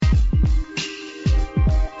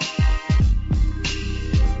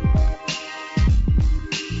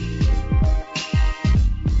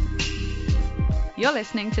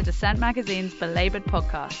listening to Dissent Magazine's Belabored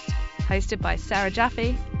podcast, hosted by Sarah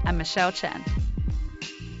Jaffe and Michelle Chen.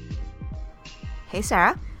 Hey,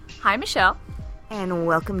 Sarah. Hi, Michelle. And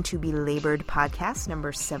welcome to Belabored Podcast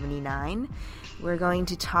number 79. We're going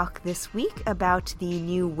to talk this week about the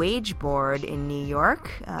new wage board in New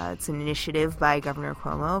York. It's an initiative by Governor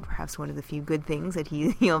Cuomo, perhaps one of the few good things that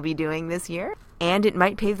he'll be doing this year. And it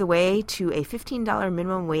might pave the way to a $15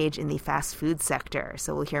 minimum wage in the fast food sector.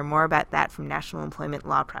 So we'll hear more about that from National Employment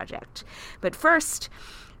Law Project. But first,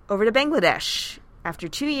 over to Bangladesh. After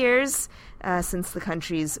 2 years since the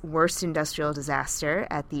country's worst industrial disaster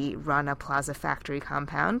at the Rana Plaza factory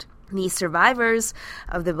compound, the survivors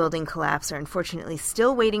of the building collapse are unfortunately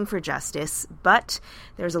still waiting for justice, but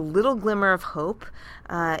there's a little glimmer of hope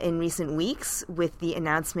in recent weeks with the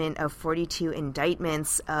announcement of 42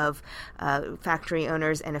 indictments of factory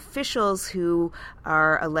owners and officials who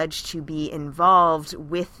are alleged to be involved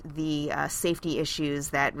with the safety issues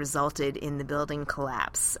that resulted in the building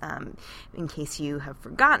collapse. In case you have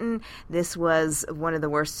forgotten, this was one of the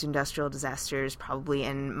worst industrial disasters probably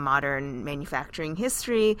in modern manufacturing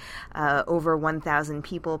history. Over 1,000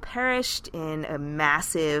 people perished in a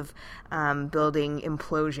massive building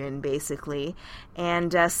implosion, basically.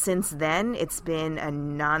 And since then, it's been a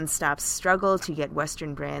nonstop struggle to get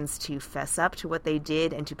Western brands to fess up to what they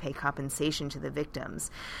did and to pay compensation to the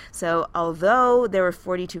victims. So although there were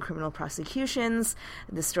 42 criminal prosecutions,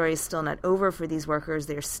 the story is still not over for these workers.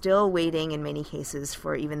 They're still waiting, in many cases,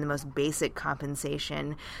 for even the most basic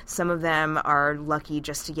compensation. Some of them are lucky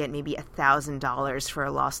just to get maybe $1,000 for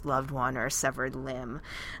a lost loved one or a severed limb.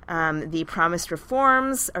 The promised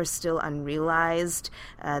reforms are still unrealized.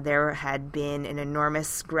 There had been an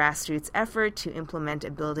enormous grassroots effort to implement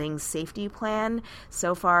a building safety plan.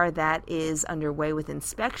 So far, that is underway with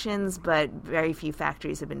inspections, but very few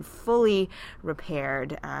factories have been fully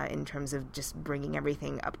repaired in terms of just bringing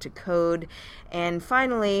everything up to code. And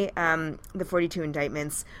finally, the 42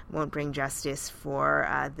 indictments won't bring justice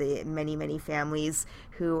for the many, many families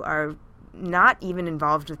who are not even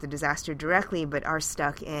involved with the disaster directly, but are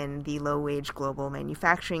stuck in the low-wage global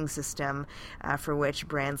manufacturing system for which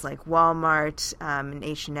brands like Walmart and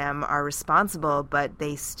H&M are responsible, but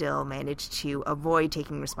they still manage to avoid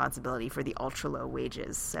taking responsibility for the ultra-low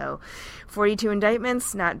wages. So 42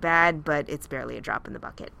 indictments, not bad, but it's barely a drop in the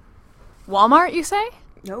bucket. Walmart, you say?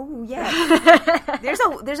 Oh, yeah.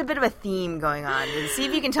 There's a bit of a theme going on. See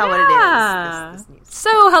if you can tell what it is. This news.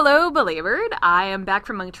 So, hello, Belabored. I am back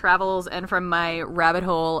from my travels and from my rabbit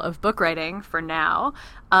hole of book writing for now.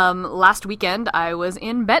 Last weekend, I was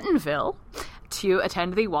in Bentonville to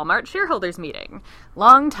attend the Walmart shareholders meeting.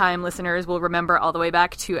 Long-time listeners will remember all the way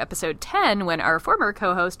back to episode 10 when our former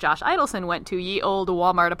co-host Josh Idelson went to ye old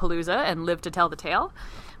Walmartapalooza and lived to tell the tale.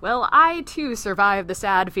 Well, I, too, survived the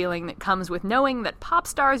sad feeling that comes with knowing that pop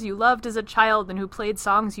stars you loved as a child and who played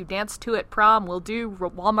songs you danced to at prom will do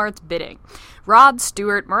Walmart's bidding. Rod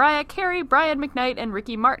Stewart, Mariah Carey, Brian McKnight, and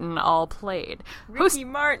Ricky Martin all played. Ricky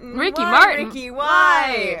Martin, Ricky,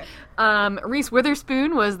 why? Reese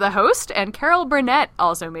Witherspoon was the host, and Carol Burnett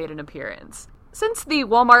also made an appearance. Since the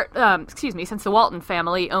Walton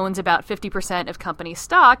family owns about 50% of company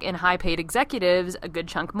stock in high-paid executives, a good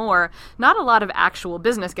chunk more, not a lot of actual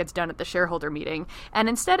business gets done at the shareholder meeting, and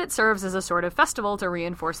instead it serves as a sort of festival to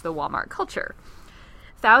reinforce the Walmart culture.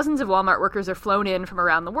 Thousands of Walmart workers are flown in from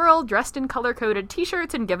around the world, dressed in color-coded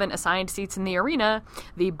t-shirts and given assigned seats in the arena,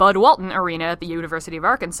 the Bud Walton Arena at the University of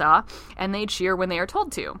Arkansas, and they cheer when they are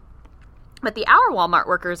told to. But the Our Walmart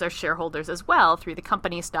workers are shareholders as well through the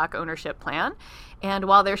company stock ownership plan, and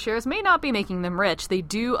while their shares may not be making them rich, they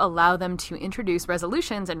do allow them to introduce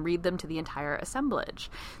resolutions and read them to the entire assemblage.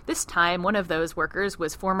 This time, one of those workers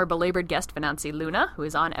was former Belabored guest Venancy Luna, who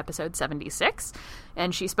is on episode 76,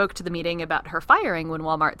 and she spoke to the meeting about her firing when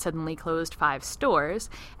Walmart suddenly closed 5 stores,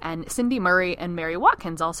 and Cindy Murray and Mary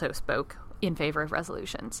Watkins also spoke in favor of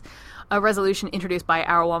resolutions. A resolution introduced by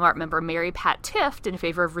Our Walmart member Mary Pat Tift in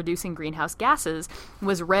favor of reducing greenhouse gases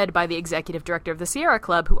was read by the executive director of the Sierra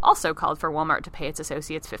Club, who also called for Walmart to pay its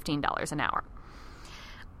associates $15 an hour.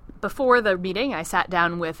 Before the meeting, I sat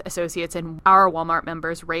down with associates and Our Walmart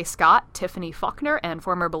members Ray Scott, Tiffany Faulkner, and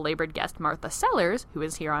former Belabored guest Martha Sellers, who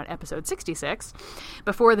is here on episode 66,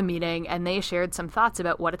 before the meeting, and they shared some thoughts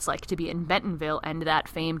about what it's like to be in Bentonville and that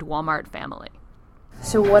famed Walmart family.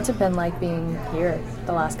 So what's it been like being here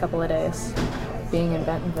the last couple of days, being in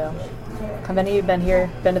Bentonville? Have any of you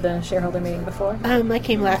been to the shareholder meeting before? I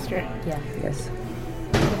came last year. Yeah. Yes.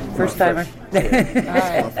 First timer. All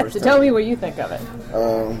right. So tell me what you think of it.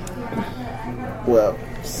 Well,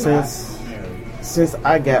 since since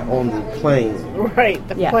I got on the plane. Right,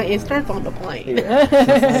 the Yeah. plane. It starts on the plane.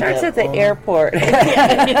 It starts at the airport.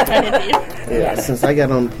 Yeah, since I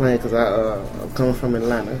got on the plane, because I'm coming from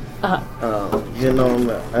Atlanta. Getting on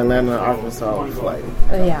the Atlanta, Arkansas flight.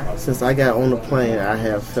 Yeah. Since I got on the plane, I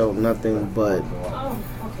have felt nothing but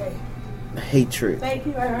hatred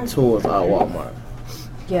towards our Walmart.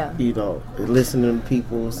 Yeah. You know, listening to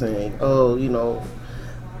people saying, "Oh,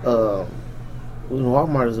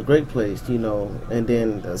 Walmart is a great place," and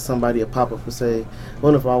then somebody will pop up and say,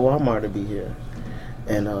 "What if our Walmart would be here?"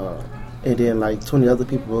 And then like 20 other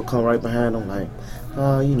people will come right behind them, like,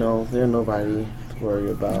 there's nobody to worry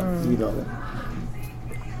about,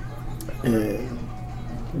 And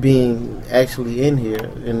being actually in here,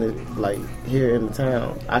 here in the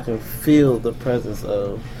town, I can feel the presence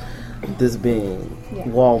of this being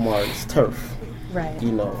Walmart's turf. Right.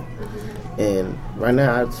 And right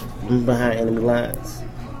now I'm behind enemy lines.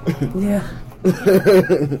 Yeah.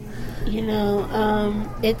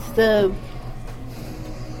 It's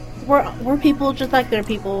we're people just like they're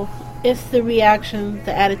people. It's the reactions,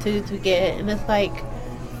 the attitudes we get, and it's like,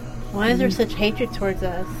 why is there such hatred towards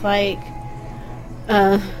us? Like,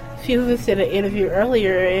 a few of us did an interview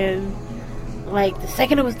earlier, and like the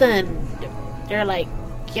second it was done, they're like,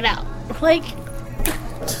 "Get out!" Like,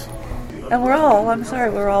 And we're all one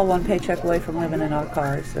paycheck away from living in our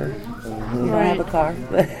cars. Or you don't have a car,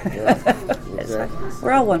 but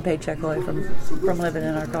we're all one paycheck away from living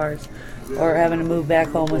in our cars, or having to move back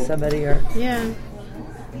home with somebody. Or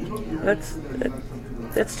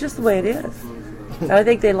that's just the way it is. I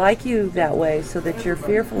think they like you that way, so that you're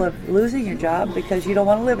fearful of losing your job because you don't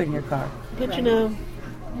want to live in your car. but And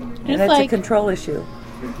that's a control issue.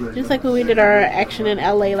 Just like when we did our action in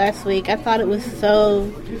LA last week, I thought it was so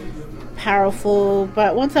powerful.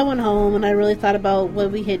 But once I went home and I really thought about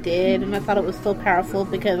what we had did, and I thought it was so powerful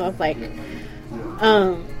because I was like,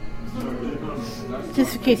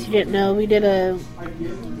 just in case you didn't know, we did a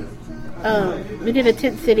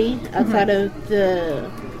tent city outside of the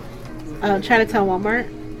Chinatown Walmart.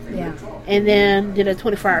 Yeah. And then did a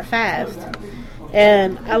 24-hour fast.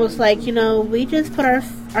 And I was like, we just put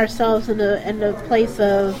ourselves in the place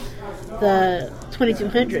of the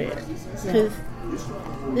 2200, because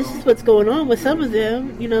this is what's going on with some of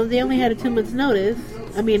them. They only had a 2 months notice.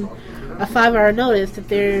 I mean, a 5-hour notice that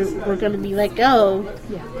they were going to be let go.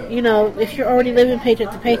 Yeah. If you're already living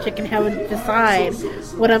paycheck to paycheck and having to decide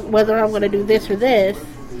whether I'm going to do this or this,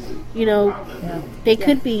 they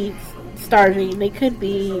could be starving. They could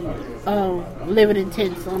be living in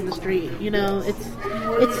tents on the street.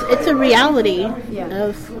 It's a reality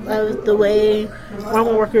of the way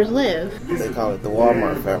Walmart workers live. They call it the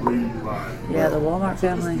Walmart family. Yeah, the Walmart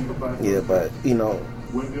family. Yeah, but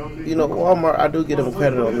Walmart, I do give them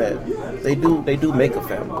credit on that. They do make a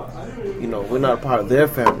family. We're not a part of their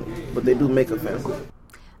family, but they do make a family.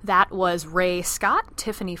 That was Ray Scott,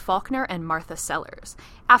 Tiffany Faulkner, and Martha Sellers.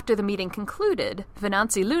 After the meeting concluded,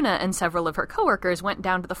 Venancy Luna and several of her coworkers went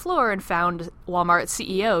down to the floor and found Walmart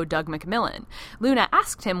CEO Doug McMillon. Luna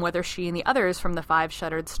asked him whether she and the others from the 5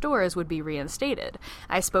 shuttered stores would be reinstated.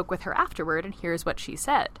 I spoke with her afterward, and here's what she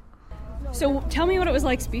said. So tell me what it was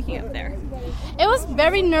like speaking up there. It was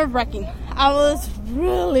very nerve-wracking. I was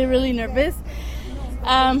really, really nervous.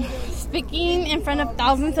 Speaking in front of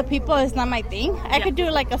thousands of people is not my thing. I could do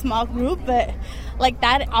like a small group, but like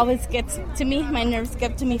that always gets to me. My nerves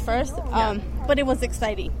get to me first. But it was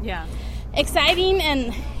exciting. Yeah. Exciting,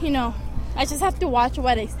 and I just have to watch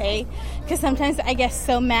what I say, because sometimes I get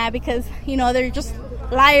so mad because they're just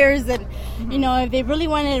liars, and if they really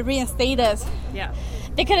wanted to reinstate us,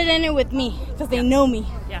 they could have done it with me because they know me.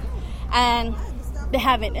 Yeah. And they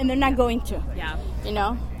haven't, and they're not going to. Yeah.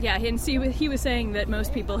 Yeah, and see, he was saying that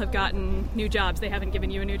most people have gotten new jobs. They haven't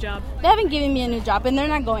given you a new job? They haven't given me a new job, and they're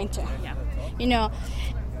not going to. Yeah.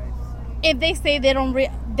 If they say they don't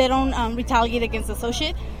retaliate against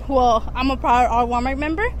associate, well, I'm a proud Walmart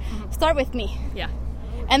member. Mm-hmm. Start with me. Yeah.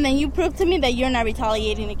 And then you prove to me that you're not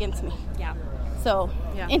retaliating against me. Yeah. So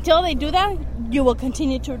until they do that, you will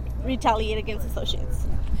continue to retaliate against associates.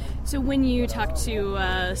 So when you talked to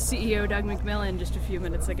CEO Doug McMillon just a few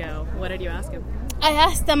minutes ago, what did you ask him? I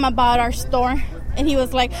asked him about our store, and he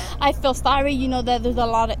was like, I feel sorry, that there's a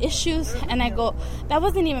lot of issues. And I go, that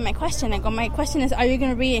wasn't even my question. I go, my question is, are you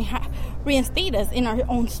going to reinstate us in our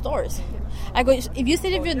own stores? I go, if you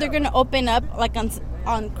said they're going to open up like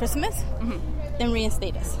on Christmas, then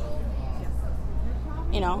reinstate us.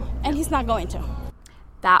 And he's not going to.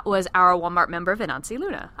 That was our Walmart member, Venancy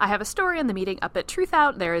Luna. I have a story on the meeting up at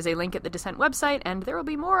Truthout. There is a link at the Dissent website, and there will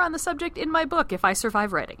be more on the subject in my book if I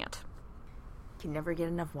survive writing it. Can never get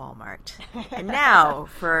enough Walmart. And now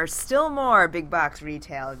for still more big box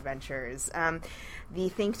retail adventures. The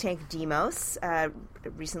think tank Demos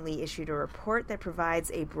recently issued a report that provides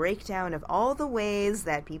a breakdown of all the ways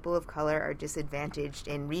that people of color are disadvantaged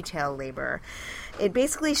in retail labor. It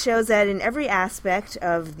basically shows that in every aspect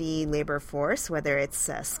of the labor force, whether it's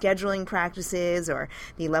scheduling practices or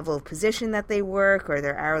the level of position that they work or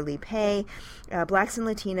their hourly pay, blacks and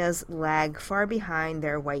Latinos lag far behind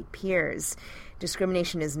their white peers.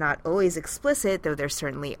 Discrimination is not always explicit, though there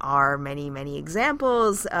certainly are many, many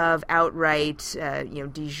examples of outright,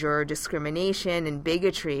 de jure discrimination and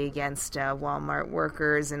bigotry against Walmart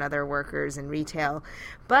workers and other workers in retail.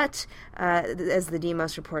 But, as the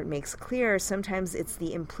Demos report makes clear, sometimes it's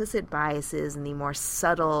the implicit biases and the more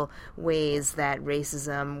subtle ways that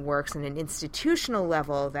racism works on an institutional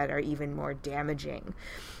level that are even more damaging.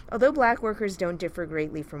 Although black workers don't differ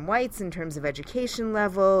greatly from whites in terms of education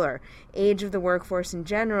level or age of the workforce in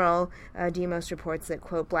general, Demos reports that,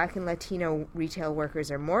 quote, black and Latino retail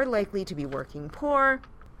workers are more likely to be working poor,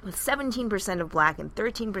 with 17% of black and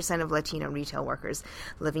 13% of Latino retail workers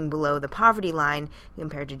living below the poverty line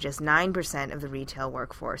compared to just 9% of the retail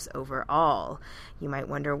workforce overall. You might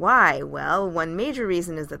wonder why. Well, one major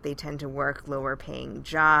reason is that they tend to work lower-paying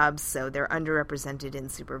jobs, so they're underrepresented in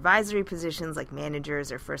supervisory positions like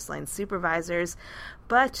managers or first-line supervisors.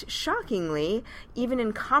 But shockingly, even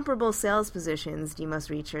in comparable sales positions, Demos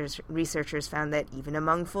researchers found that even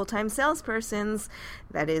among full-time salespersons,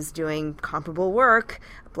 that is, doing comparable work,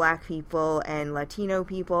 black people and Latino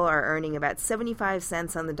people are earning about 75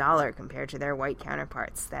 cents on the dollar compared to their white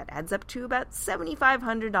counterparts. That adds up to about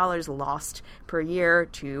 $7,500 lost per year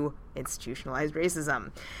to institutionalized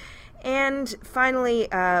racism. And finally,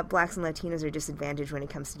 blacks and Latinos are disadvantaged when it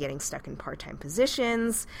comes to getting stuck in part-time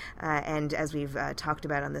positions. And as we've talked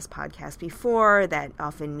about on this podcast before, that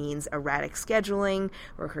often means erratic scheduling,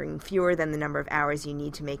 working fewer than the number of hours you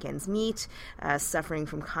need to make ends meet, suffering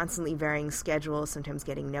from constantly varying schedules, sometimes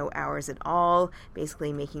getting no hours at all,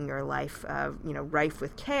 basically making your life, rife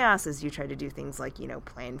with chaos as you try to do things like,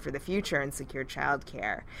 plan for the future and secure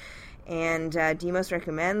childcare. And Demos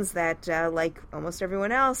recommends that, like almost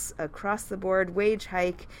everyone else, across-the-board wage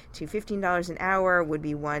hike to $15 an hour would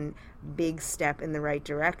be one big step in the right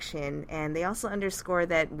direction. And they also underscore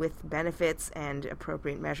that with benefits and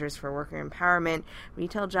appropriate measures for worker empowerment,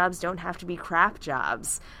 retail jobs don't have to be crap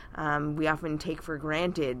jobs. We often take for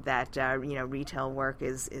granted that, retail work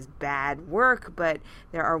is bad work, but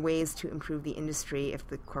there are ways to improve the industry if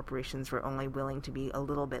the corporations were only willing to be a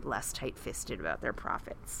little bit less tight-fisted about their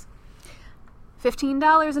profits.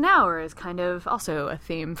 $15 an hour is kind of also a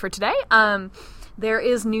theme for today. There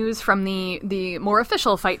is news from the more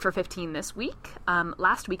official Fight for 15 this week.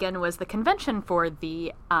 Last weekend was the convention for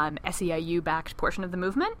the SEIU-backed portion of the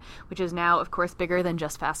movement, which is now, of course, bigger than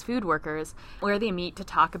just fast food workers, where they meet to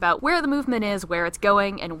talk about where the movement is, where it's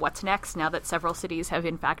going, and what's next now that several cities have,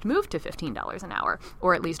 in fact, moved to $15 an hour,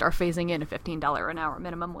 or at least are phasing in a $15 an hour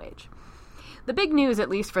minimum wage. The big news, at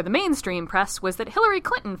least for the mainstream press, was that Hillary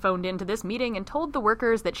Clinton phoned into this meeting and told the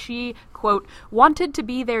workers that she, quote, wanted to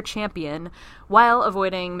be their champion, while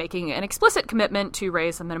avoiding making an explicit commitment to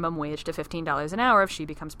raise the minimum wage to $15 an hour if she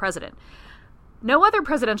becomes president. No other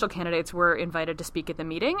presidential candidates were invited to speak at the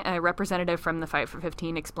meeting. A representative from the Fight for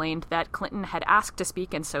 15 explained that Clinton had asked to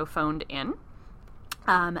speak and so phoned in.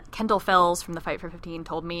 Kendall Fells from the Fight for 15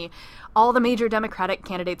 told me, all the major Democratic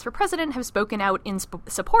candidates for president have spoken out in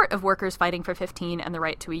support of workers fighting for 15 and the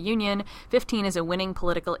right to a union. 15 is a winning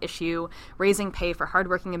political issue. Raising pay for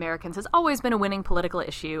hardworking Americans has always been a winning political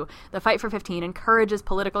issue. The Fight for 15 encourages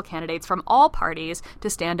political candidates from all parties to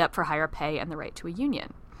stand up for higher pay and the right to a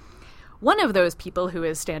union. One of those people who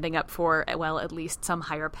is standing up for, well, at least some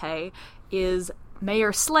higher pay is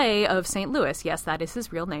Mayor Slay of St. Louis. Yes, that is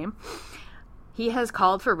his real name. He has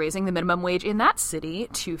called for raising the minimum wage in that city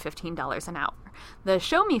to $15 an hour. The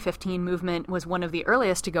Show Me 15 movement was one of the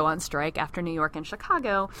earliest to go on strike after New York and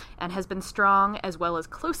Chicago, and has been strong as well as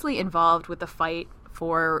closely involved with the fight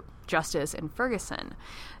for justice in Ferguson.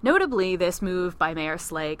 Notably, this move by Mayor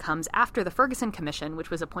Slay comes after the Ferguson Commission, which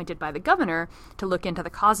was appointed by the governor to look into the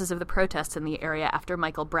causes of the protests in the area after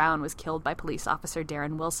Michael Brown was killed by police officer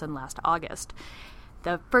Darren Wilson last August.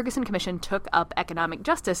 The Ferguson Commission took up economic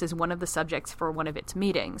justice as one of the subjects for one of its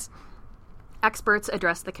meetings. Experts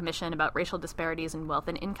addressed the commission about racial disparities in wealth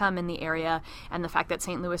and income in the area and the fact that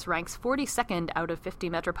St. Louis ranks 42nd out of 50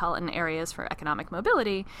 metropolitan areas for economic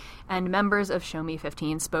mobility, and members of Show Me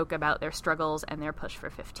 15 spoke about their struggles and their push for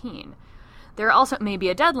 15. There also may be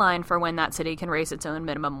a deadline for when that city can raise its own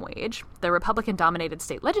minimum wage. The Republican-dominated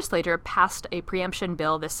state legislature passed a preemption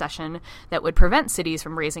bill this session that would prevent cities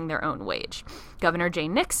from raising their own wage. Governor Jay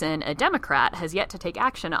Nixon, a Democrat, has yet to take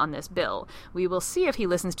action on this bill. We will see if he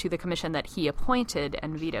listens to the commission that he appointed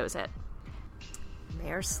and vetoes it.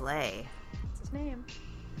 Mayor Slay. That's his name.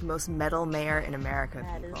 The most metal mayor in America,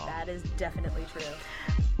 That is definitely true.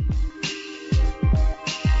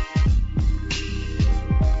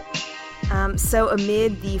 So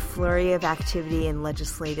amid the flurry of activity and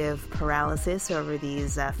legislative paralysis over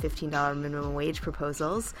these $15 minimum wage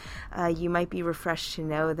proposals, you might be refreshed to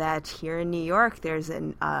know that here in New York there's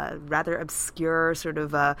a rather obscure sort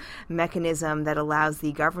of mechanism that allows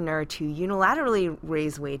the governor to unilaterally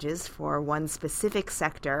raise wages for one specific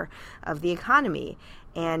sector of the economy.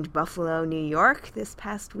 And Buffalo, New York, this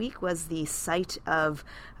past week was the site of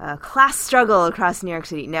class struggle across New York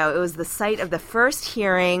City. No, it was the site of the first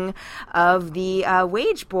hearing of the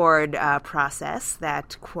wage board process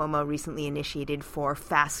that Cuomo recently initiated for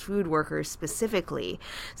fast food workers specifically.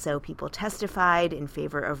 So people testified in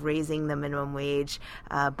favor of raising the minimum wage.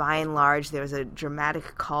 By and large, there was a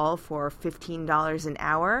dramatic call for $15 an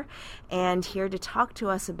hour. And here to talk to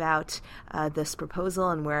us about this proposal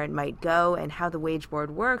and where it might go and how the wage board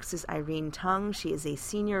works is Irene Tung. She is a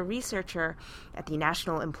senior researcher at the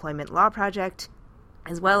National Employment Law Project,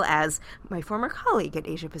 as well as my former colleague at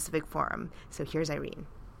Asia Pacific Forum. So here's Irene.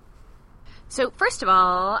 So first of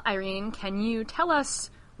all, Irene, can you tell us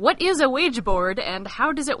what is a wage board and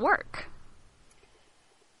how does it work?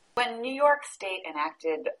 When New York State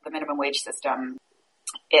enacted the minimum wage system,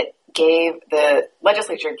 the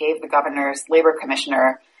legislature gave the governor's labor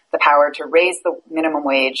commissioner the power to raise the minimum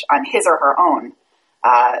wage on his or her own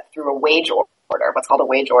through a wage order, what's called a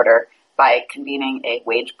wage order, by convening a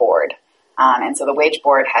wage board. And so the wage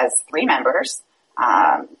board has 3 members.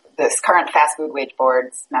 This current fast food wage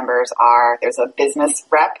board's members there's a business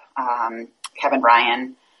rep, Kevin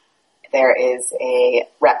Ryan. There is a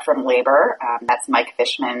rep from labor, that's Mike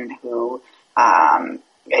Fishman, who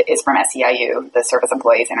is from SEIU, the Service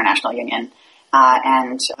Employees International Union.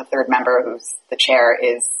 And the third member, who's the chair,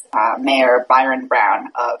 is Mayor Byron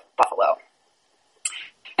Brown of Buffalo.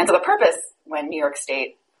 And so the purpose, when New York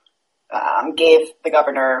State gave the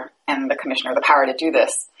governor and the commissioner the power to do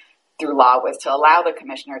this through law, was to allow the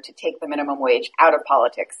commissioner to take the minimum wage out of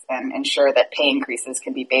politics and ensure that pay increases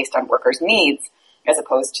can be based on workers' needs as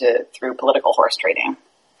opposed to through political horse trading.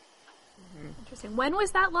 Interesting. When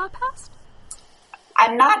was that law passed?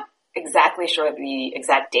 I'm not exactly sure of the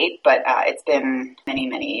exact date, but it's been many,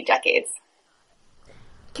 many decades.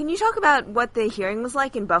 Can you talk about what the hearing was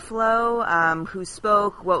like in Buffalo? Who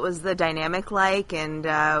spoke? What was the dynamic like? And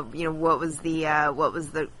what was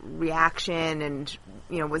the reaction? And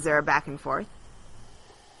was there a back and forth?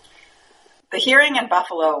 The hearing in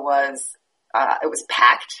Buffalo was it was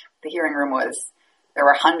packed. The hearing room there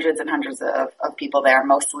were hundreds and hundreds of people there,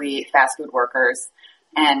 mostly fast food workers,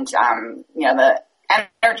 and the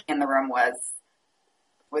energy in the room was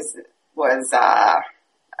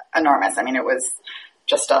enormous. I mean, it was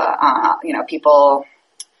just people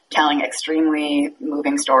telling extremely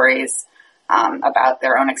moving stories about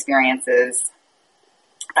their own experiences.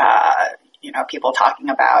 People talking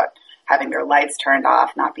about having their lights turned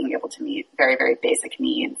off, not being able to meet very, very basic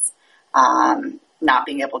needs, not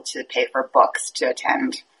being able to pay for books to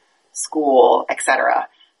attend school, etc.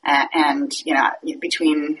 And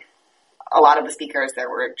between a lot of the speakers, there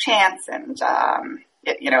were chants, and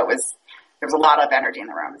there was a lot of energy in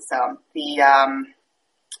the room. So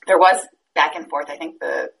there was back and forth. I think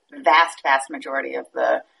the vast majority of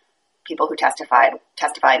the people who testified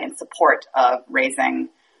in support of raising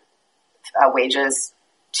wages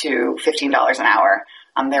to $15 an hour.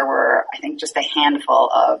 There were, I think, just a handful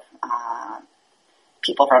of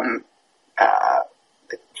people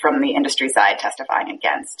from the industry side testifying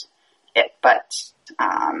against it, but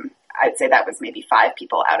I'd say that was maybe 5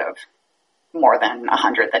 people out of more than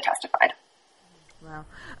 100 that testified. Wow.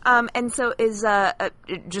 And so is,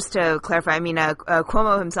 just to clarify, I mean,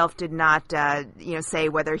 Cuomo himself did not, say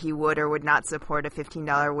whether he would or would not support a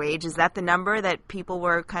 $15 wage. Is that the number that people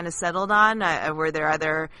were kind of settled on? Were there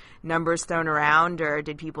other numbers thrown around, or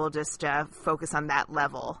did people just focus on that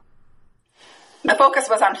level? The focus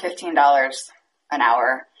was on $15 an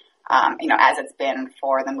hour, as it's been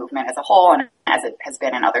for the movement as a whole, and as it has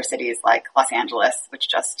been in other cities like Los Angeles, which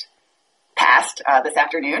just passed this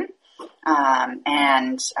afternoon.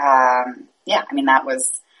 That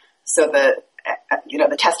was, so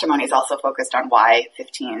the testimonies also focused on why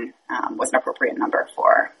 15 was an appropriate number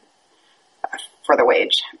for the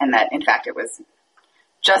wage, and that in fact it was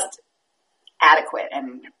just adequate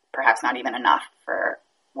and perhaps not even enough for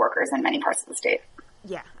workers in many parts of the state.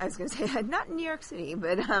 Yeah, I was going to say not in New York City,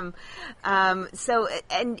 but so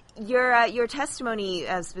and your testimony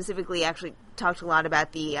specifically actually talked a lot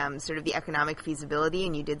about the sort of the economic feasibility,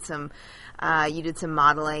 and you did some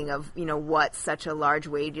modeling of what such a large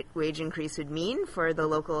wage increase would mean for the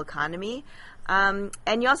local economy, and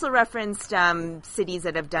you also referenced cities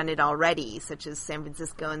that have done it already, such as San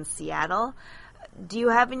Francisco and Seattle. Do you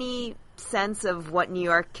have any sense of what New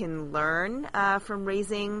York can learn from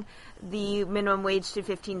raising the minimum wage to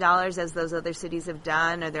 $15 as those other cities have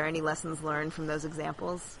done? Are there any lessons learned from those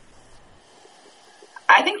examples?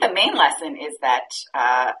 I think the main lesson is that,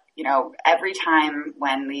 every time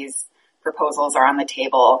when these proposals are on the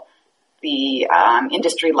table, the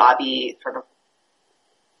industry lobby sort of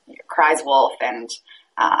cries wolf and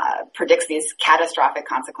predicts these catastrophic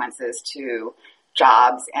consequences to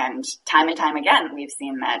jobs. And time again, we've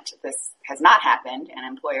seen that this has not happened, and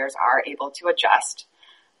employers are able to adjust,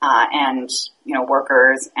 and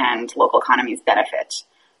workers and local economies benefit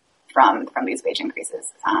from these wage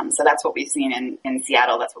increases. So that's what we've seen in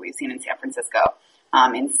Seattle. That's what we've seen in San Francisco.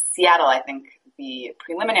 In Seattle, I think the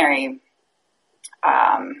preliminary,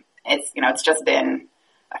 it's just been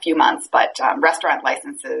a few months, but restaurant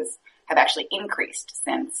licenses have actually increased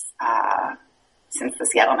since the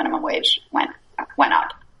Seattle minimum wage went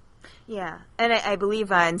up. Yeah, and I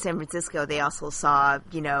believe in San Francisco they also saw,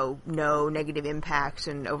 no negative impact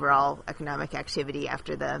in overall economic activity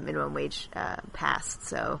after the minimum wage passed.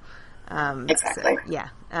 So, exactly.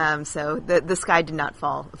 So the sky did not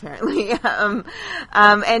fall, apparently.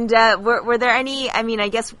 Were there any? I mean, I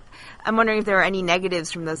guess I'm wondering if there are any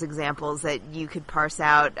negatives from those examples that you could parse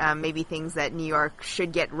out. Maybe things that New York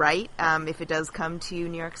should get right if it does come to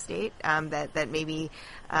New York State that maybe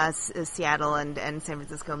Seattle and San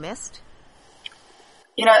Francisco missed.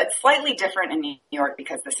 It's slightly different in New York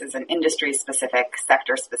because this is an industry-specific,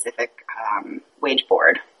 sector-specific wage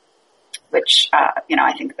board, which,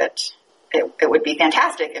 I think that it would be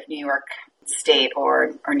fantastic if New York State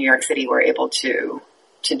or New York City were able to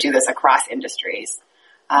do this across industries.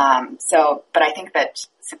 But I think that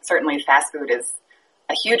certainly fast food is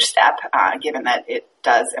a huge step, given that it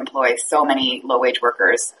does employ so many low-wage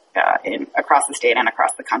workers across the state and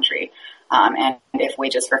across the country. And if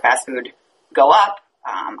wages for fast food go up,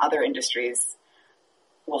 other industries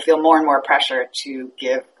will feel more and more pressure to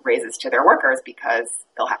give raises to their workers because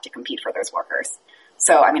they'll have to compete for those workers.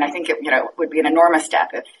 So, I mean, I think it would be an enormous step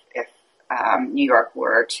if New York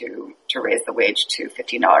were to raise the wage to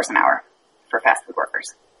 $15 an hour for fast food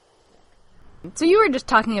workers. So you were just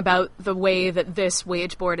talking about the way that this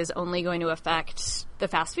wage board is only going to affect the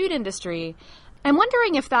fast food industry. I'm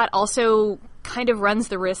wondering if that also kind of runs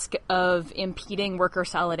the risk of impeding worker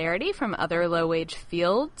solidarity from other low-wage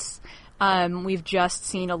fields. We've just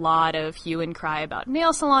seen a lot of hue and cry about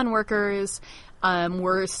nail salon workers.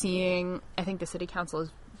 We're seeing, I think the city council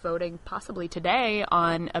is voting possibly today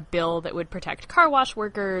on a bill that would protect car wash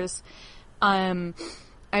workers. I'm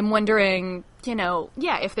wondering,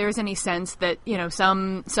 if there's any sense that,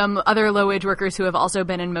 some other low-wage workers who have also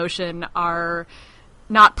been in motion are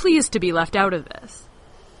not pleased to be left out of this.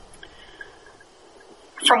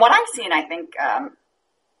 From what I've seen, I think,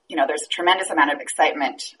 there's a tremendous amount of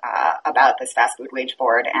excitement about this fast food wage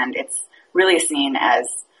board, and it's really seen as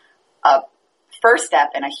a first step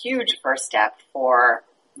and a huge first step for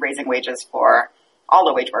raising wages for all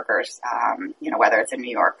the wage workers, whether it's in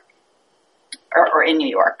New York or in New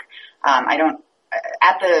York.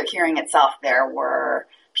 At the hearing itself, there were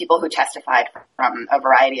people who testified from a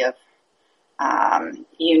variety of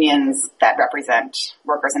unions that represent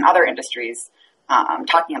workers in other industries,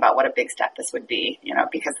 talking about what a big step this would be,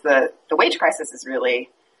 because the wage crisis is really,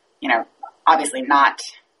 obviously not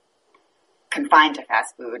confined to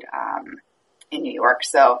fast food in New York.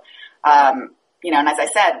 So, and as I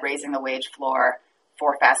said, raising the wage floor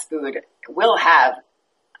for fast food will have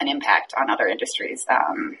an impact on other industries.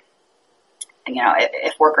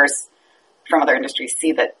 If workers from other industries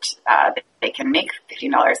see that they can make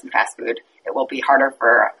 $15 in fast food, it will be harder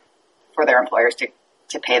for their employers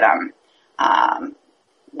to pay them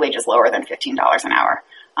wages lower than $15 an hour.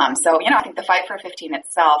 So, I think the fight for 15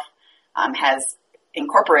 itself has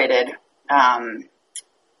incorporated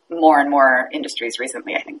more and more industries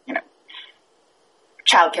recently. I think,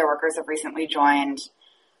 childcare workers have recently joined,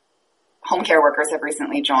 home care workers have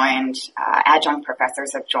recently joined, adjunct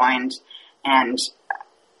professors have joined, and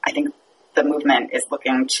I think the movement is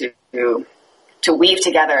looking to weave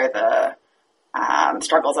together the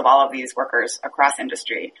struggles of all of these workers across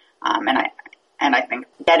industry. And I think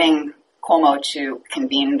getting Cuomo to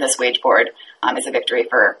convene this wage board is a victory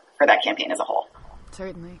for that campaign as a whole.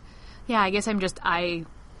 Certainly. Yeah, I guess I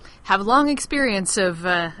have long experience of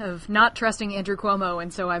not trusting Andrew Cuomo,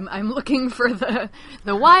 and so I'm looking for the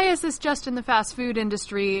why is this just in the fast food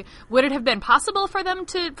industry? Would it have been possible for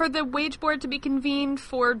the wage board to be convened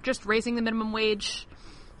for just raising the minimum wage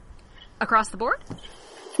across the board?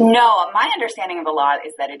 No, my understanding of the law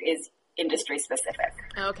is that it is industry specific.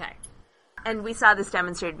 Okay. And we saw this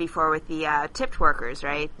demonstrated before with the tipped workers,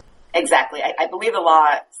 right? Exactly. I believe the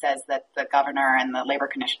law says that the governor and the labor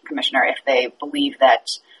commissioner, if they believe that,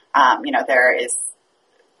 there is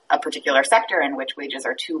a particular sector in which wages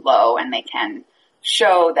are too low and they can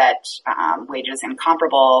show that wages in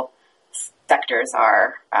comparable sectors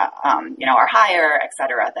are higher, et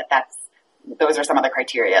cetera, those are some of the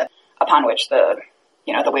criteria upon which the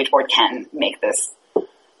wage board can make this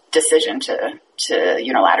decision to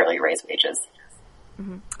unilaterally raise wages.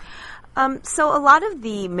 Mm-hmm. So a lot of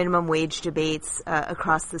the minimum wage debates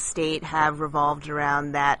across the state have revolved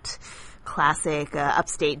around that classic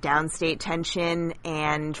upstate, downstate tension.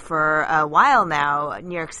 And for a while now,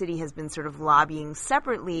 New York City has been sort of lobbying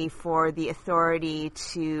separately for the authority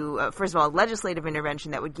to, first of all, legislative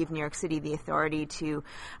intervention that would give New York City the authority to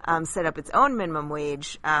set up its own minimum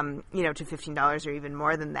wage, to $15 or even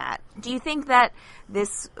more than that. Do you think that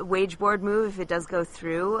this wage board move, if it does go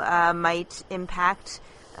through, might impact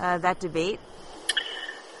that debate?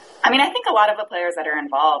 I mean, I think a lot of the players that are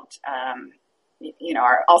involved,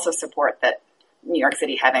 are also support that New York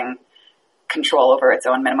City having control over its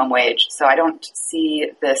own minimum wage. So I don't see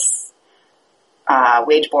this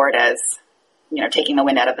wage board as, taking the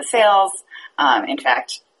wind out of the sails. In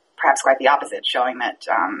fact, perhaps quite the opposite, showing that,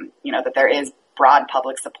 that there is broad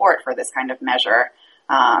public support for this kind of measure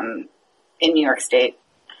in New York State,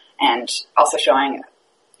 and also showing,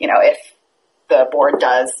 if the board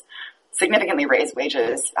does significantly raise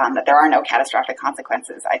wages, that there are no catastrophic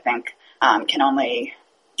consequences, I think, can only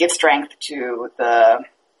give strength to the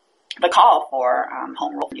call for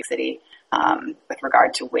home rule in New York City with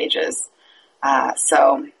regard to wages.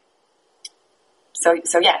 So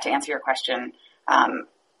yeah, to answer your question,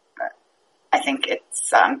 I think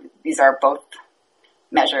it's these are both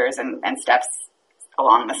measures and steps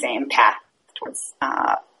along the same path towards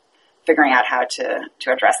figuring out how to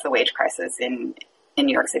address the wage crisis in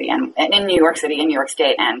New York City and in New York City, in New York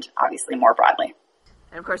State, and obviously more broadly.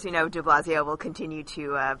 And of course, de Blasio will continue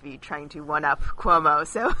to be trying to one-up Cuomo,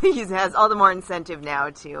 so he has all the more incentive now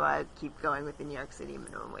to keep going with the New York City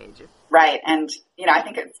minimum wage. Right, and I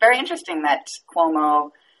think it's very interesting that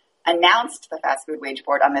Cuomo announced the fast food wage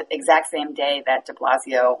board on the exact same day that de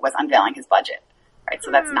Blasio was unveiling his budget. Right,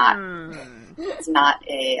 so that's not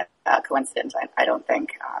a coincidence, I don't think.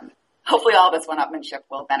 Hopefully all this one-upmanship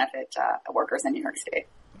will benefit workers in New York State.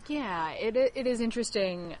 Yeah, it is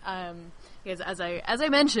interesting, because as I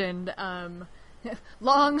mentioned,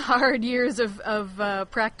 long, hard years of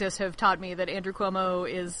practice have taught me that Andrew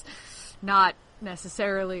Cuomo is not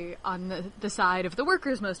necessarily on the side of the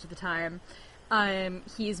workers most of the time.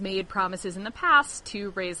 He's made promises in the past to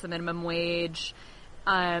raise the minimum wage,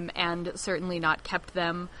 and certainly not kept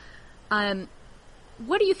them.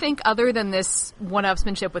 What do you think, other than this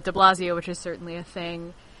one-upsmanship with de Blasio, which is certainly a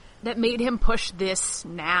thing, that made him push this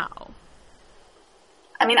now?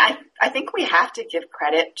 I mean, I think we have to give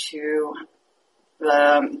credit to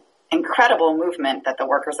the incredible movement that the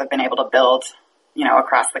workers have been able to build,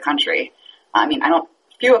 across the country. I mean,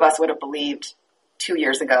 few of us would have believed 2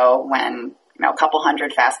 years ago when, a couple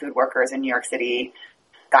hundred fast food workers in New York City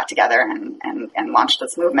got together and launched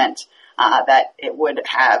this movement, that it would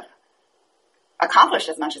have accomplished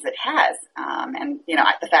as much as it has.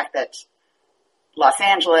 The fact that Los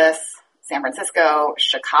Angeles, San Francisco,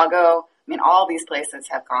 Chicago, all these places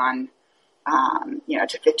have gone,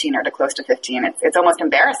 to 15 or to close to 15. It's almost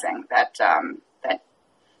embarrassing that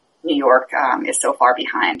New York is so far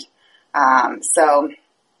behind. So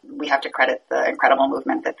we have to credit the incredible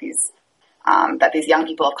movement that these young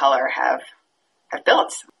people of color have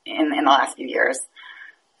built in the last few years,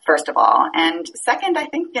 first of all. And second, I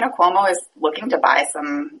think, Cuomo is looking to buy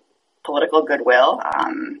some political goodwill,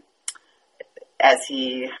 as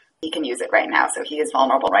he can use it right now. So he is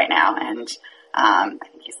vulnerable right now. And I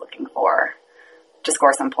think he's looking to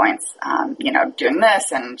score some points, doing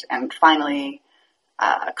this and finally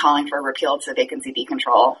calling for repeal to vacancy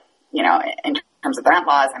decontrol, in terms of the rent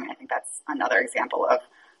laws. I think that's another example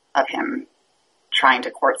of him trying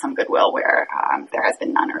to court some goodwill where there has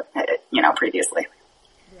been none, previously.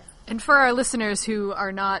 And for our listeners who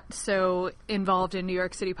are not so involved in New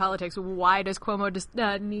York City politics, why does Cuomo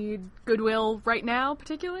need goodwill right now,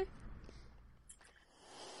 particularly?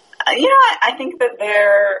 I think that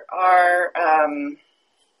there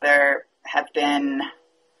have been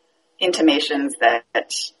intimations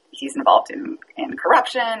that he's involved in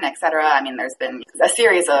corruption, et cetera. I mean, there's been a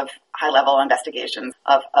series of high-level investigations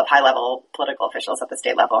of high-level political officials at the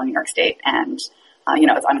state level in New York State. And,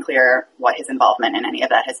 it's unclear what his involvement in any of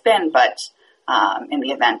that has been. But in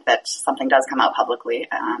the event that something does come out publicly,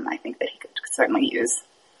 I think that he could certainly use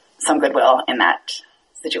some goodwill in that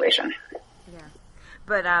situation.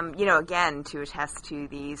 But, again, to attest to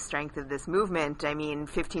the strength of this movement, I mean,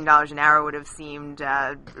 $15 an hour would have seemed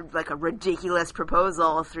like a ridiculous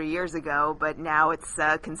proposal 3 years ago, but now it's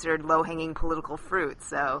considered low-hanging political fruit,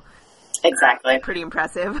 so... Exactly. Pretty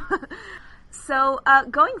impressive. So,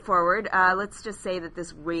 going forward, let's just say that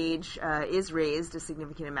this wage is raised a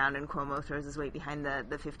significant amount and Cuomo throws his weight behind the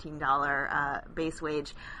 $15 base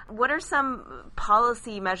wage. What are some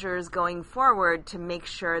policy measures going forward to make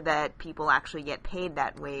sure that people actually get paid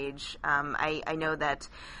that wage? I know that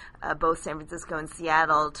both San Francisco and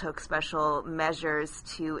Seattle took special measures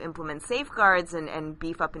to implement safeguards and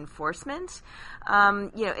beef up enforcement,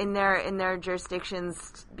 in their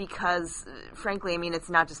jurisdictions because, frankly, I mean, it's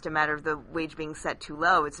not just a matter of the wage being set too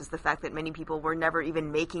low. It's just the fact that many people were never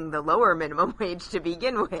even making the lower minimum wage to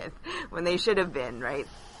begin with when they should have been, right?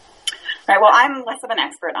 Right. Well, I'm less of an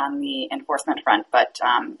expert on the enforcement front, but,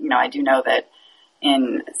 I do know that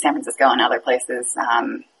in San Francisco and other places,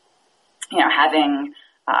 having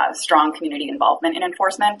strong community involvement in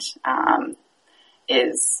enforcement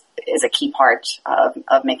is a key part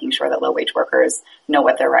of making sure that low-wage workers know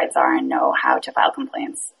what their rights are and know how to file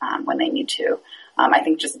complaints when they need to. I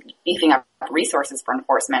think just beefing up resources for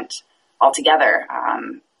enforcement altogether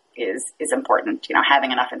is important,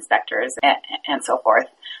 having enough inspectors and so forth,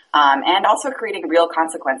 and also creating real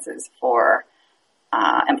consequences for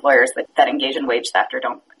employers that engage in wage theft or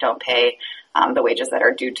don't pay the wages that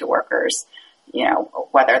are due to workers.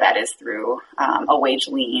 Whether that is through a wage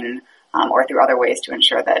lien or through other ways to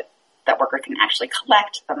ensure that workers can actually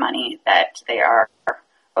collect the money that they are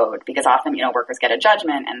owed. Because often, workers get a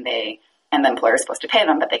judgment and the employer is supposed to pay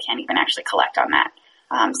them, but they can't even actually collect on that.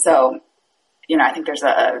 I think there's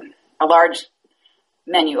a large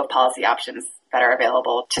menu of policy options that are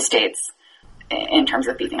available to states in terms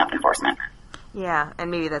of beefing up enforcement. Yeah, and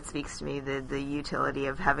maybe that speaks to me, the utility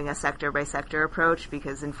of having a sector-by-sector approach,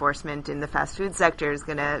 because enforcement in the fast food sector is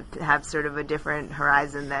going to have sort of a different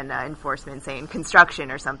horizon than enforcement, say, in construction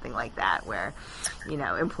or something like that, where,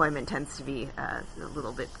 employment tends to be a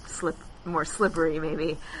little bit more slippery,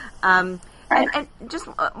 maybe. And just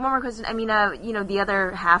one more question. I mean, the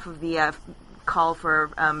other half of the call for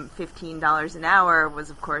 $15 an hour was,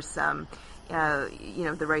 of course, the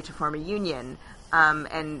right to form a union.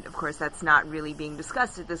 And, of course, that's not really being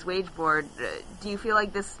discussed at this wage board. Do you feel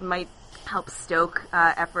like this might help stoke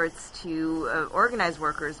efforts to organize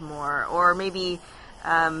workers more? Or maybe,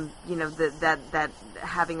 that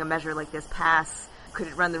having a measure like this pass, could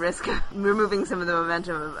it run the risk of removing some of the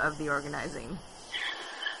momentum of the organizing?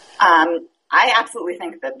 I absolutely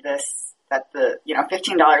think that the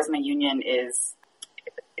 $15 in a union is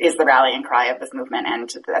the rallying cry of this movement,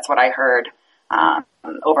 and that's what I heard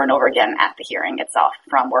over and over again at the hearing itself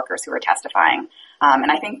from workers who were testifying.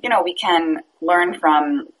 And I think, we can learn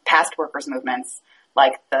from past workers' movements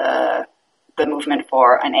like the movement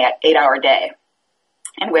for an 8-hour day,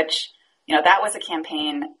 in which, that was a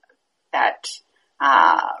campaign that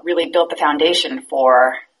really built the foundation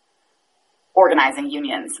for organizing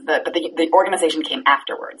unions. But the organization came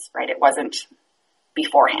afterwards, right? It wasn't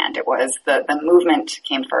beforehand. It was the movement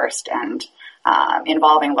came first, and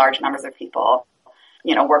involving large numbers of people,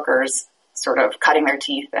 workers sort of cutting their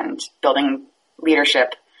teeth and building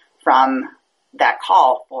leadership from that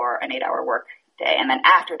call for an 8-hour work day. And then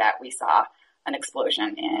after that, we saw an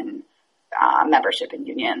explosion in membership in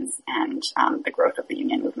unions and the growth of the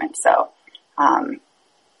union movement. So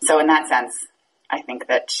in that sense, I think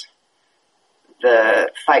that the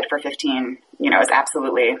fight for 15, is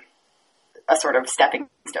absolutely a sort of stepping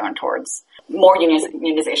stone towards more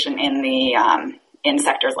unionization in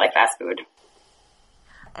sectors like fast food.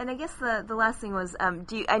 And I guess the last thing was,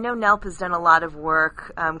 I know NELP has done a lot of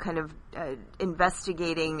work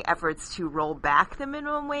investigating efforts to roll back the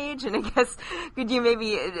minimum wage, and I guess could you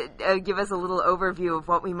maybe give us a little overview of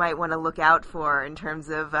what we might want to look out for in terms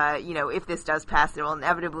of, if this does pass, there will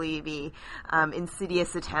inevitably be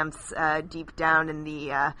insidious attempts deep down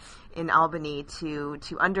in Albany to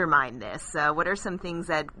undermine this. What are some things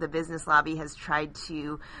that the business lobby has tried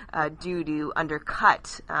to do to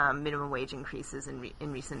undercut minimum wage increases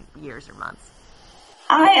in recent years or months?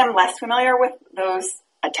 I am less familiar with those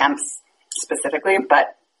attempts specifically,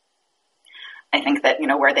 but I think that,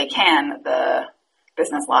 where they can, the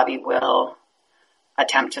business lobby will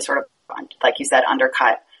attempt to sort of like you said,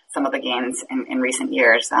 undercut some of the gains in recent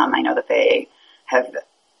years. I know that they have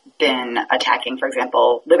been attacking, for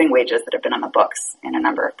example, living wages that have been on the books in a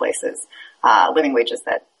number of places, living wages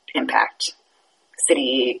that impact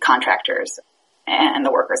city contractors and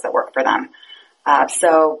the workers that work for them.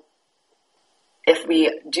 So if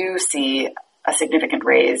we do see a significant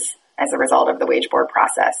raise as a result of the wage board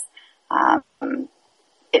process,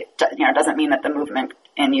 it doesn't mean that the movement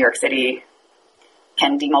in New York City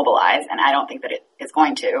can demobilize, and I don't think that it is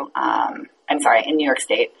going to. In New York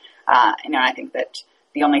State, I think that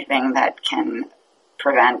the only thing that can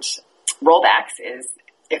prevent rollbacks is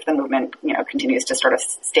if the movement, continues to sort of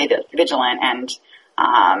stay vigilant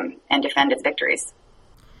and defend its victories.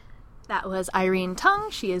 That was Irene Tung.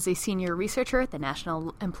 She is a senior researcher at the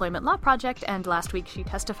National Employment Law Project, and last week she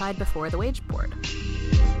testified before the Wage Board.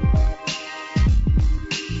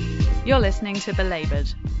 You're listening to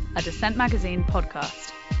Belabored, a Dissent Magazine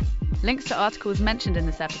podcast. Links to articles mentioned in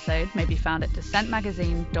this episode may be found at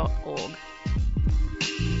dissentmagazine.org.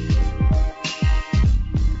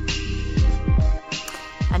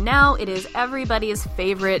 And now it is everybody's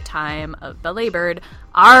favorite time of Belabored.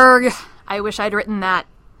 Arrgh! I wish I'd written that.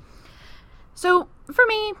 So, for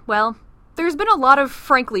me, well, there's been a lot of,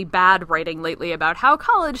 frankly, bad writing lately about how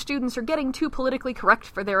college students are getting too politically correct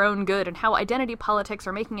for their own good and how identity politics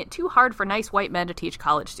are making it too hard for nice white men to teach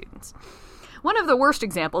college students. One of the worst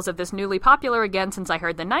examples of this newly popular again since I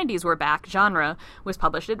heard the 90s were back genre was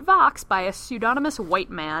published at Vox by a pseudonymous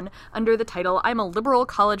white man under the title, "I'm a liberal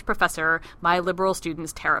college professor, my liberal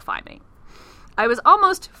students terrify me." I was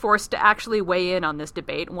almost forced to actually weigh in on this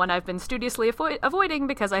debate, one I've been studiously avoiding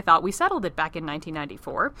because I thought we settled it back in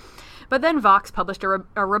 1994. But then Vox published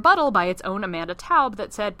a rebuttal by its own Amanda Taub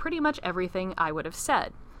that said pretty much everything I would have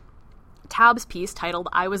said. Taub's piece, titled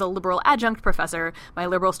 "I was a liberal adjunct professor, my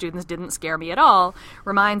liberal students didn't scare me at all,"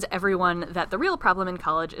 reminds everyone that the real problem in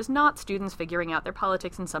college is not students figuring out their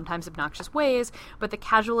politics in sometimes obnoxious ways, but the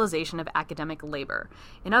casualization of academic labor.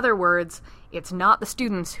 In other words, it's not the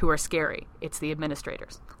students who are scary, it's the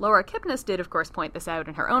administrators. Laura Kipnis did, of course, point this out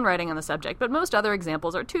in her own writing on the subject, but most other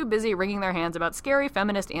examples are too busy wringing their hands about scary,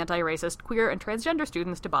 feminist, anti-racist, queer, and transgender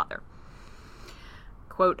students to bother.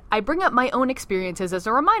 Quote, "I bring up my own experiences as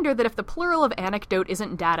a reminder that if the plural of anecdote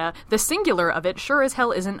isn't data, the singular of it sure as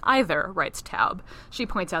hell isn't either," writes Taub. She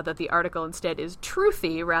points out that the article instead is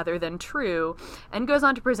truthy rather than true, and goes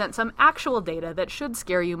on to present some actual data that should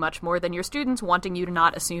scare you much more than your students wanting you to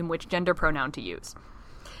not assume which gender pronoun to use.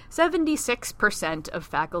 76% of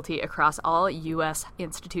faculty across all U.S.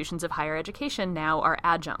 institutions of higher education now are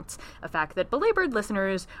adjuncts, a fact that Belabored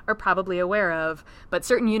listeners are probably aware of, but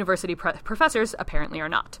certain university professors apparently are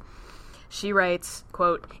not. She writes,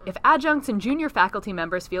 quote, "If adjuncts and junior faculty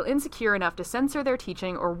members feel insecure enough to censor their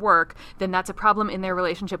teaching or work, then that's a problem in their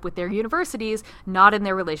relationship with their universities, not in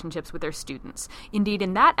their relationships with their students. Indeed,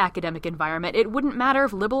 in that academic environment, it wouldn't matter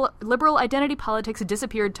if liberal identity politics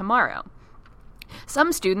disappeared tomorrow.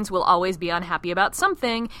 Some students will always be unhappy about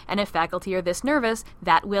something, and if faculty are this nervous,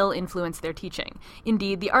 that will influence their teaching.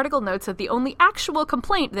 Indeed, the article notes that the only actual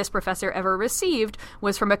complaint this professor ever received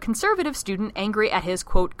was from a conservative student angry at his,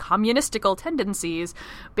 quote, communistical tendencies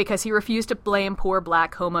because he refused to blame poor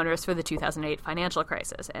black homeowners for the 2008 financial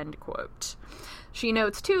crisis," end quote. She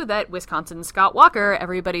notes, too, that Wisconsin's Scott Walker,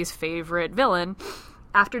 everybody's favorite villain,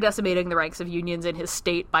 after decimating the ranks of unions in his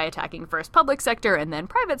state by attacking first public sector and then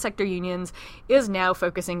private sector unions, is now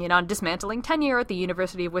focusing in on dismantling tenure at the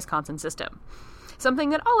University of Wisconsin system. Something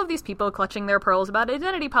that all of these people clutching their pearls about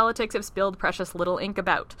identity politics have spilled precious little ink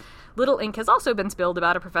about. Little ink has also been spilled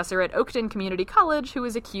about a professor at Oakton Community College who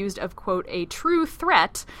is accused of, quote, a true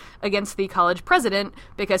threat against the college president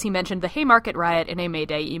because he mentioned the Haymarket riot in a May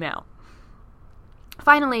Day email.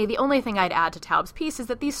 Finally, the only thing I'd add to Taub's piece is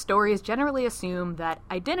that these stories generally assume that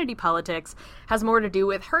identity politics has more to do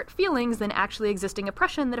with hurt feelings than actually existing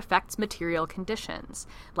oppression that affects material conditions,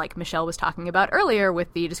 like Michelle was talking about earlier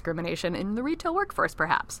with the discrimination in the retail workforce,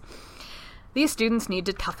 perhaps. These students need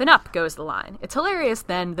to toughen up, goes the line. It's hilarious,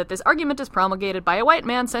 then, that this argument is promulgated by a white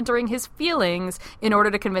man centering his feelings in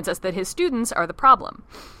order to convince us that his students are the problem.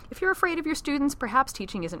 If you're afraid of your students, perhaps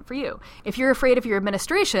teaching isn't for you. If you're afraid of your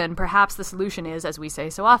administration, perhaps the solution is, as we say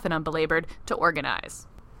so often on Belabored, to organize.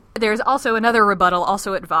 There's also another rebuttal,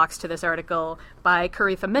 also at Vox, to this article by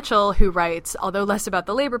Caretha Mitchell, who writes, although less about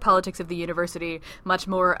the labor politics of the university, much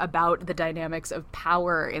more about the dynamics of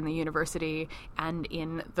power in the university and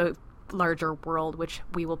in the larger world, which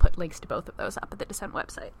we will put links to both of those up at the Dissent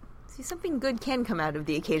website. See, something good can come out of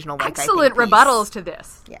the occasional white Excellent guy think rebuttals piece. To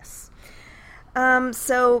this. Yes.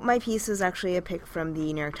 So my piece was actually a pick from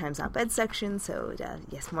the New York Times op-ed section, so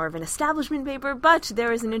yes, more of an establishment paper, but there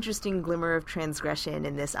was an interesting glimmer of transgression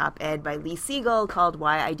in this op-ed by Lee Siegel called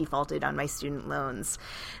Why I Defaulted on My Student Loans.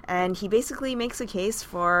 And he basically makes a case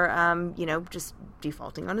for, just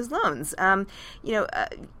defaulting on his loans.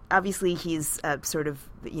 Obviously he's sort of,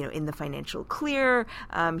 in the financial clear.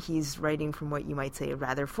 He's writing from what you might say a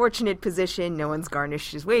rather fortunate position. No one's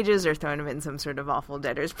garnished his wages or thrown him in some sort of awful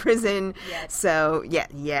debtor's prison. Yet. So,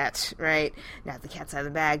 yet, right? Now the cat's out of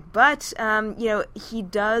the bag. But, he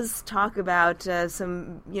does talk about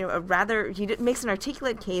he makes an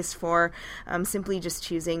articulate case for simply just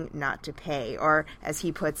choosing not to pay. Or, as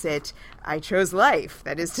he puts it, I chose life.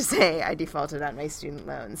 That is to say, I defaulted on my student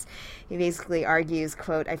loans. He basically argues,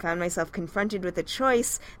 quote, I found myself confronted with a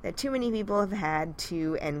choice that too many people have had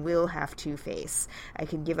to and will have to face. I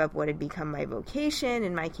could give up what had become my vocation,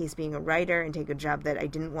 in my case being a writer, and take a job that I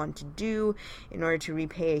didn't want to do in order to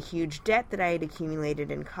repay a huge debt that I had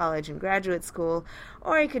accumulated in college and graduate school,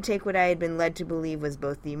 or I could take what I had been led to believe was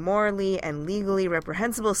both the morally and legally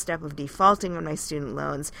reprehensible step of defaulting on my student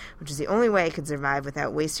loans, which is the only way I could survive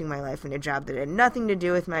without wasting my life in a job that had nothing to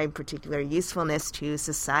do with my particular usefulness to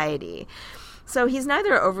society. So he's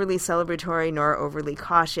neither overly celebratory nor overly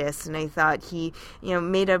cautious, and I thought he,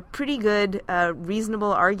 made a pretty good,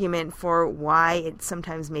 reasonable argument for why it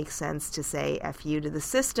sometimes makes sense to say F you to the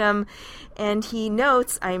system. And he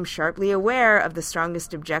notes, I am sharply aware of the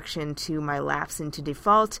strongest objection to my lapse into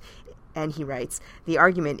default. And he writes, the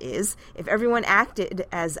argument is, if everyone acted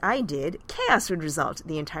as I did, chaos would result.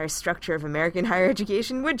 The entire structure of American higher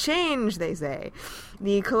education would change, they say.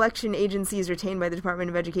 The collection agencies retained by the Department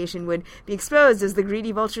of Education would be exposed as the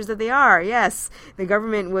greedy vultures that they are. Yes, the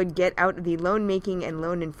government would get out of the loan-making and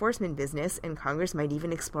loan enforcement business, and Congress might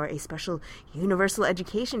even explore a special universal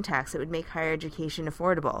education tax that would make higher education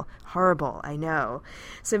affordable. Horrible, I know.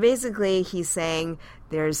 So basically, he's saying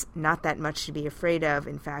there's not that much to be afraid of.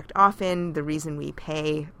 In fact, often the reason we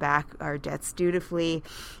pay back our debts dutifully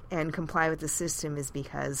and comply with the system is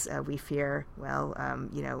because we fear,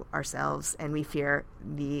 ourselves, and we fear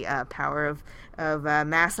the power of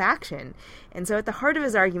mass action. And so at the heart of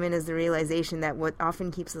his argument is the realization that what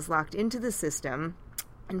often keeps us locked into the system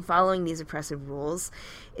and following these oppressive rules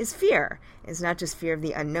is fear. It's not just fear of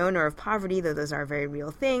the unknown or of poverty, though those are very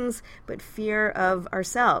real things, but fear of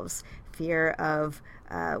ourselves, fear of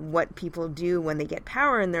what people do when they get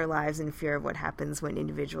power in their lives, and fear of what happens when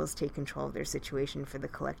individuals take control of their situation for the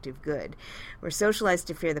collective good. We're socialized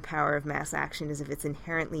to fear the power of mass action as if it's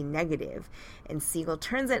inherently negative, and Siegel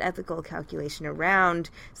turns that ethical calculation around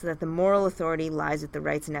so that the moral authority lies with the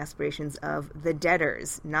rights and aspirations of the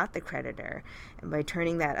debtors, not the creditor. And by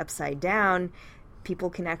turning that upside down, people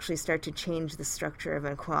can actually start to change the structure of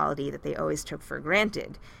inequality that they always took for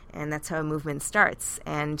granted. And that's how a movement starts.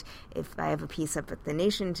 And if I have a piece up at The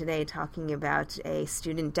Nation today talking about a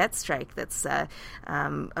student debt strike that's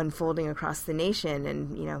unfolding across the nation,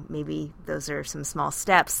 and, maybe those are some small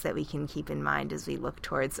steps that we can keep in mind as we look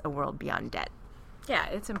towards a world beyond debt. Yeah,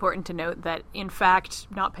 it's important to note that, in fact,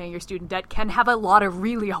 not paying your student debt can have a lot of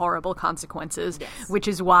really horrible consequences, yes. Which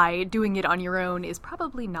is why doing it on your own is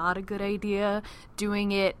probably not a good idea.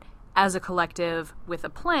 Doing it as a collective with a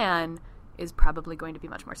plan is probably going to be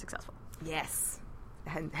much more successful. Yes.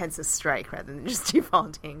 Hence a strike rather than just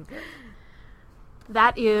defaulting.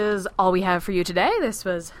 That is all we have for you today. This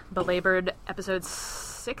was Belabored episode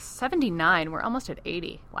 679. We're almost at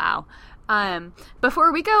 80. Wow.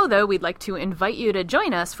 Before we go, though, we'd like to invite you to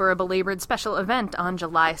join us for a Belabored special event on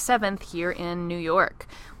July 7th here in New York.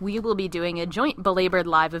 We will be doing a joint Belabored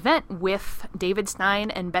live event with David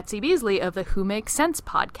Stein and Betsy Beasley of the Who Makes Sense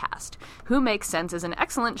podcast. Who Makes Sense is an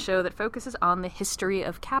excellent show that focuses on the history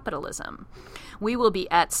of capitalism. We will be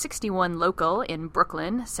at 61 Local in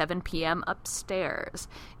Brooklyn, 7 p.m. upstairs.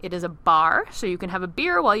 It is a bar, so you can have a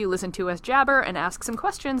beer while you listen to us jabber and ask some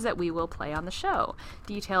questions that we will play on the show.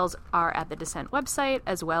 Details are at the Dissent website,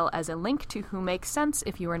 as well as a link to Who Makes Sense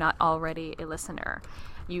if you are not already a listener.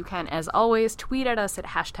 You can, as always, tweet at us at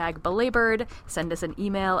 #Belabored, send us an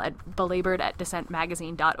email at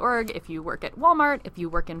belabored@dissentmagazine.org if you work at Walmart, if you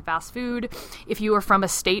work in fast food, if you are from a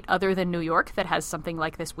state other than New York that has something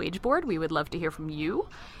like this wage board, we would love to hear from you.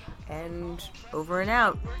 And over and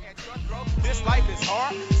out. This life is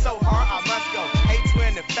hard, so hard I must go.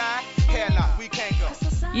 825, hell no, we can't go.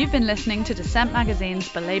 You've been listening to Dissent Magazine's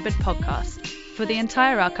Belabored podcast. For the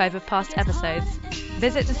entire archive of past episodes,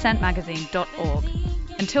 visit dissentmagazine.org.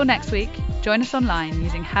 Until next week, join us online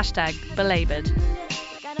using #Belabored.